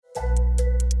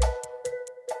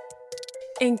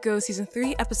Inko Season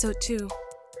 3, Episode 2.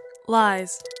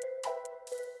 Lies.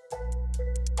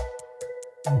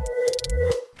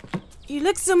 You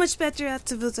look so much better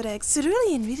after Wilderegg.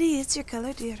 Cerulean really is your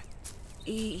color, dear.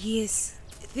 Yes.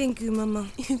 Thank you, Mama.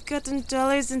 You've gotten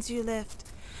taller since you left.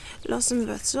 Lost some of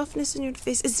that softness in your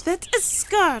face. As fat as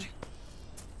Scar.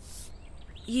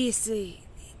 Yes,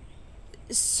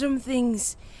 some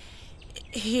things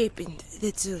happened,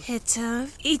 that's all. It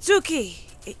have? It's okay.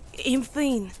 I'm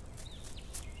fine.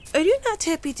 Are you not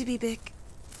happy to be back?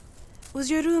 Was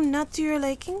your room not to your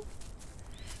liking?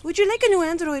 Would you like a new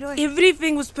android or...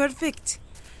 Everything was perfect.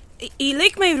 I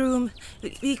like my room.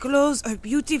 The clothes are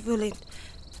beautiful and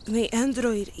my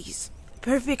android is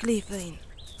perfectly fine.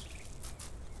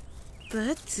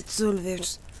 But it's all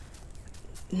there's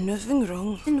nothing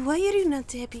wrong. And why are you not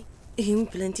happy? I'm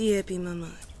plenty happy,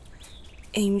 Mama.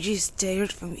 I'm just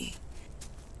tired from a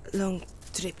long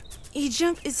trip. A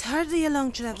jump is hardly a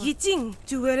long travel. Getting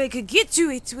to where I could get to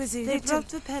it was a They little... brought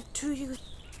the pad to you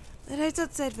right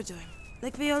outside the dorm,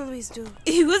 like they always do.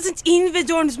 It wasn't in the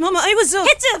dorms, Mama. I was up.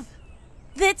 Get up!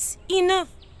 That's enough.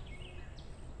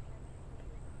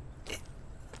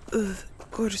 Of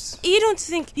course. You don't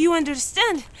think you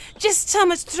understand just how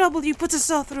much trouble you put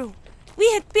us all through. We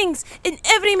had pings in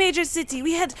every major city.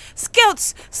 We had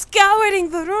scouts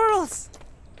scouring the rurals.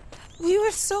 We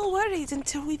were so worried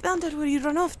until we found out where you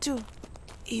run off to.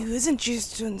 It wasn't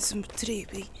just on some trip.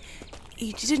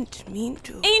 I didn't mean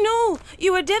to. I know.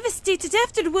 You were devastated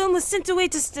after Wilm was sent away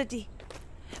to study.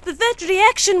 But that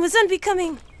reaction was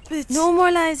unbecoming. But... No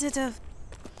more lies, Hedov.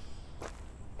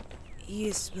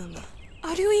 Yes, Mama.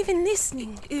 Are you even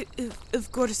listening?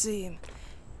 Of course I am.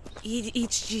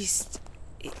 It's just...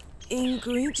 I'm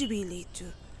going to be late to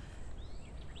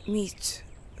meet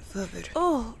Father.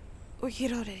 Oh, we're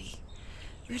here already.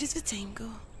 Where does the time go?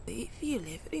 I feel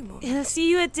every moment. I'll see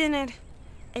you at dinner.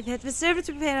 I've had the server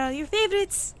to prepare all your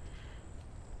favorites.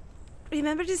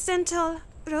 Remember to stand tall.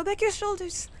 Roll back your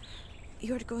shoulders.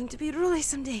 You're going to be ruler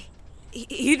someday.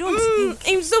 You don't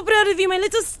think... I'm so proud of you, my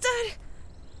little star.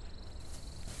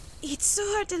 It's so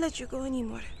hard to let you go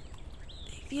anymore.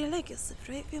 I feel like you'll slip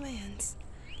right through my hands.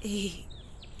 I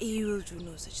will do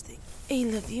no such thing. I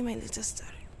love you, my little star.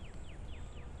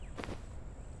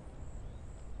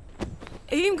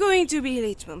 I'm going to be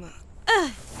late, Mama.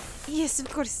 Yes, of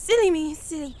course. Silly me.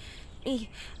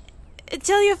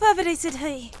 Tell your father I said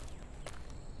hi.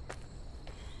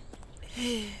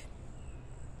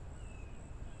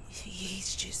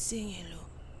 He's just saying hello.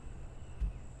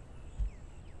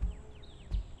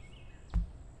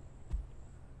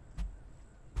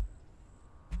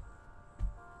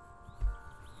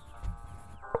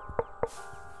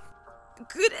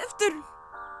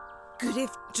 Good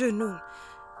afternoon,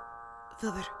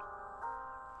 Father.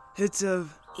 Hedov.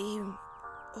 I'm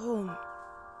home.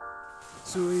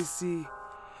 So I see.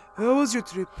 How was your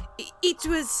trip? It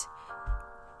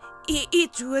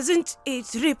wasn't a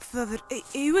trip, Father.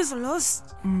 I was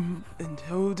lost. And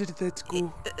how did that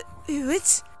go?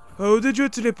 What? How did your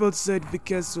trip outside the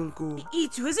castle go?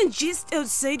 It wasn't just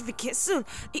outside the castle.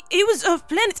 It was off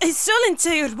planet. I saw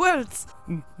entire worlds.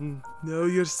 Now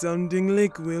you're sounding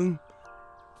like Wilm.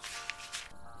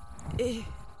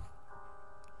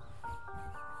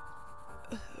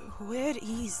 Where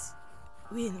is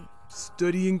Wilm?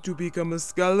 Studying to become a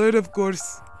scholar, of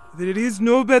course. There is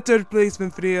no better place than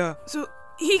Freya. So,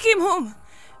 he came home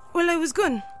while I was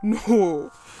gone?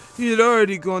 No, he had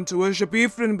already gone to worship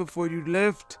Ephraim before you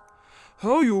left.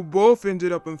 How you both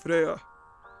ended up in Freya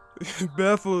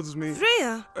baffles me.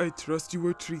 Freya? I trust you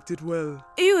were treated well.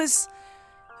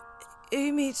 I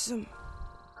made some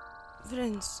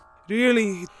friends.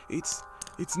 Really? It's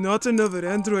not another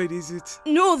android, is it?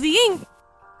 No, the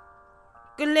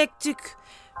Galactic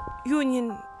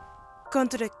Union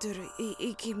contractor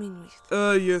I came in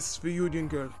with. Yes, the Union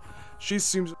girl. She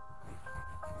seems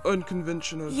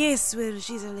unconventional. Yes, well,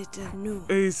 she's a little new.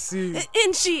 I see.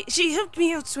 And she helped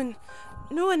me out when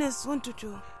no one else wanted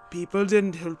to. People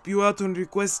didn't help you out when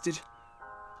requested.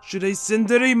 Should I send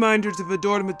a reminder to the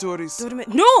dormitories?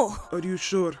 No! Are you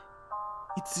sure?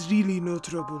 It's really no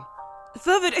trouble.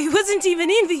 Father, I wasn't even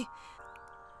in the...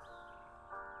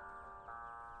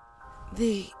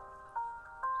 They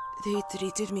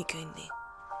treated me kindly.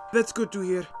 That's good to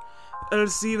hear. I'll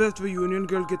see that the Union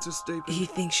girl gets a stipend. I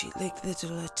think she liked that a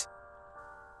lot.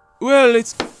 Well,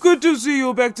 it's good to see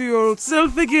you back to your old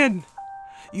self again.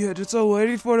 You had it so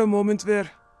worried for a moment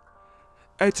there.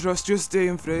 I trust your stay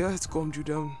in Freya has calmed you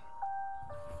down.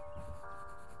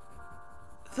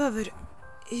 Father,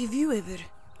 have you ever...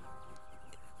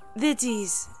 That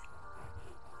is...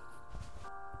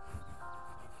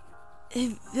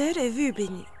 Have there ever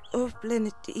been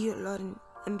off-planet Eolon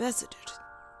ambassador.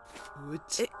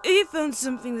 What? I found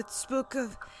something that spoke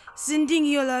of sending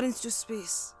Yolarans to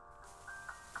space.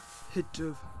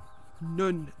 Hitov,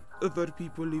 none of our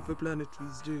people leave the planet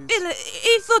these days. Well,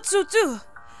 I thought so too.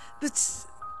 But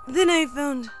then I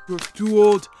found You're too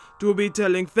old to be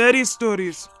telling fairy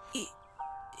stories.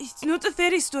 it's not a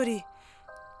fairy story.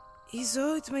 I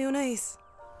saw it with my own eyes.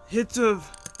 Hitov,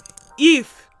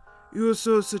 if you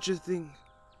saw such a thing,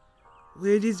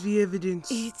 where is the evidence?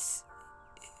 It's...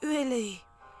 well,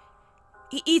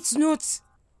 it's not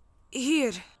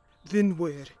here. Then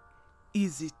where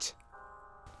is it?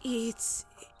 It's...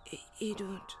 I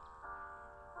don't...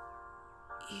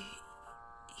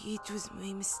 It was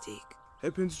my mistake.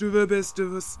 Happens to the best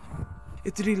of us.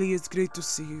 It really is great to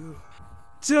see you.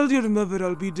 Tell your mother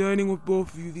I'll be dining with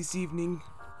both of you this evening.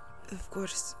 Of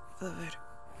course, Father.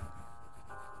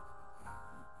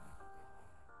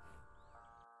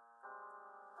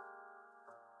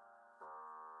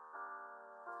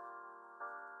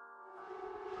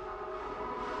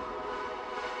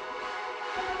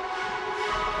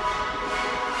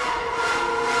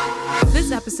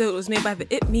 This episode was made by the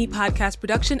It Me Podcast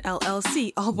Production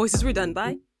LLC. All voices were done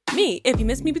by me. If you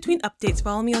miss me between updates,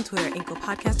 follow me on Twitter at Inkle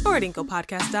Podcast or at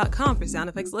InklePodcast.com for sound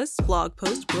effects lists, blog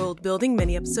posts, world building,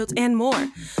 mini episodes, and more.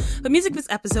 The music for this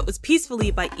episode was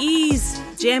Peacefully by Ease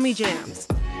Jammy Jams.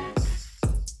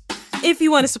 If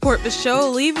you want to support the show,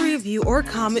 leave a review or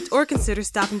comment or consider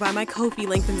stopping by my Ko-fi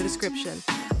link in the description.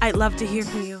 I'd love to hear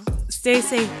from you. Stay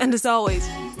safe, and as always,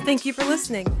 thank you for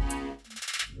listening.